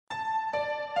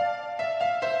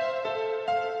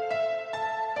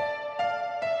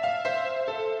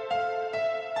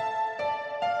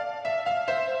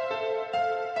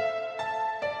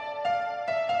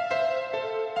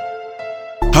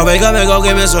I wake up and go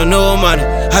give me some new money.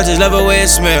 I just love the way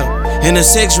it smell. In the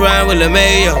 6th round with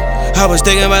LeMayo, I was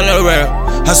thinking about the real.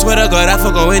 I swear to God, I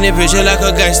fuck on any bitch like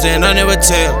a gangster and I never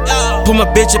tell. Put my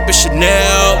bitch up in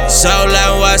Chanel, it's all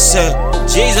out what I sell.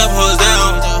 G's up, hoes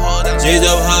down. G's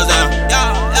up, hoes down.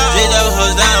 G's up,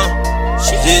 hoes down.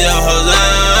 G's up, hoes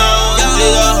down.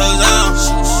 G's up, hoes down.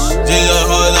 G's up,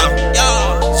 hoes down.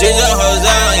 G's up, hoes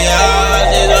down, yeah.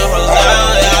 G's up, hoes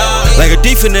down, yeah. Like a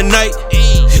thief in the night,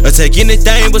 I take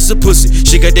anything but some pussy.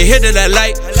 She got the hit that I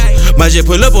like. Might just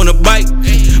pull up on a bike.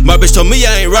 My bitch told me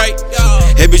I ain't right.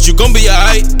 Hey bitch, you gon' be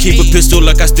alright. Keep a pistol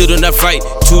like I still do not fight.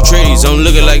 2 trees, I'm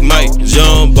looking like Mike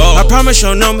Jumbo. I promise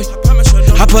you don't know me.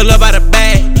 I pull up out a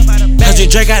bag. I just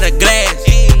drink out a glass.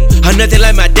 I'm nothing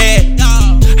like my dad.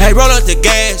 Hey, roll up the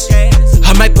gas.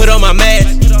 I might put on my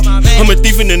mask. I'm a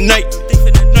thief in the night.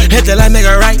 Hit the light, make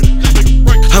it right.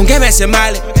 I'm game at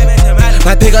Molly.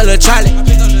 Might pick up Lil Charlie.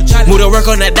 Move to work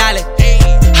on that dolly.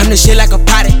 I'm the shit like a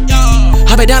potty.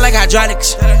 I be down like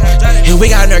hydraulics. And we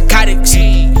got narcotics.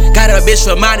 Got a bitch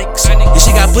for Monix. If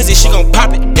she got pussy, she gon'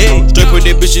 pop it. Hey, straight put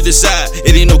that bitch to the side.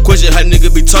 It ain't no question how nigga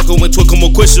be talking when twerk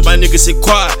more questions. My nigga sit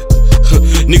quiet.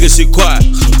 Nigga sit quiet.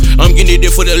 I'm getting it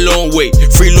there for the long way.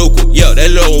 Free local, yeah,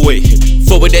 that long way.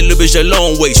 Fuck with that little bitch a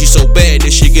long way. She so bad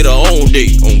that she get her own day.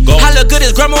 On God. I look good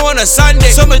as grandma on a Sunday.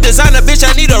 So much designer, bitch,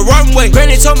 I need a runway.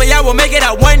 Granny told me I will make it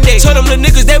out one day. Told them the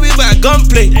niggas that we got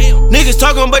gunplay. Niggas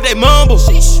talking but they mumble.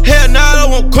 Hell nah, I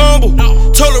won't crumble.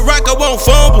 Told her rock I won't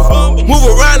fumble. Move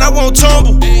around, I won't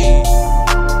tumble.